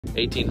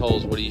18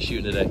 holes, what are you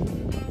shooting today?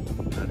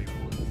 91.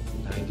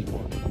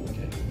 91,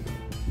 okay.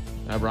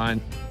 Now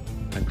Brian,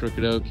 at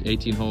Crooked Oak,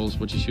 18 holes,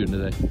 what you shooting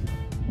today?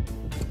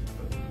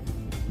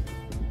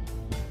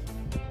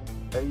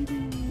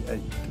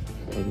 88.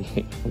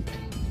 88, okay.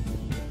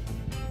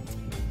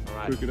 All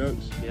right. Crooked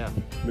Oaks, Yeah.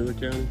 Miller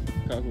County,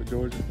 Colquitt,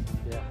 Georgia.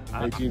 Yeah.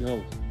 18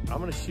 holes. I'm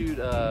gonna shoot.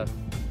 I'm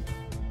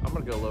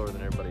gonna go lower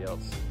than everybody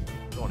else.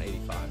 I'm going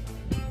 85.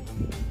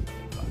 85.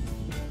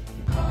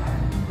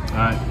 All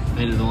right,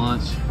 made it to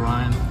lunch.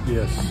 Brian,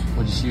 Yes.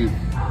 what'd you shoot?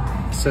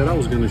 Said I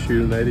was going to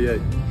shoot an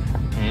 88.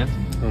 And?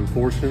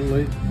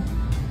 Unfortunately,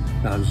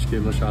 I was just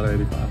giving a shot at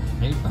 85.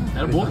 85.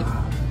 Attaboy.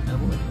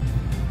 Attaboy.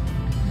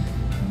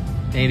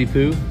 Andy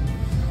Pooh.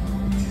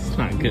 It's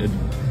not good.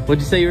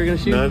 What'd you say you were gonna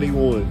shoot?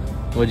 91.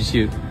 What'd you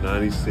shoot?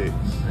 96.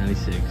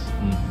 96.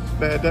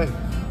 Bad day.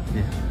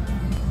 Yeah.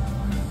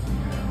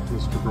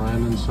 Mr.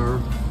 Brandon, sir,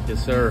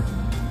 Yes, sir.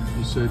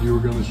 you said you were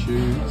going to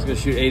shoot. I was gonna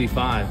shoot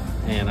 85,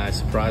 and I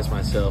surprised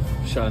myself.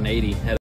 Shot an 80. Had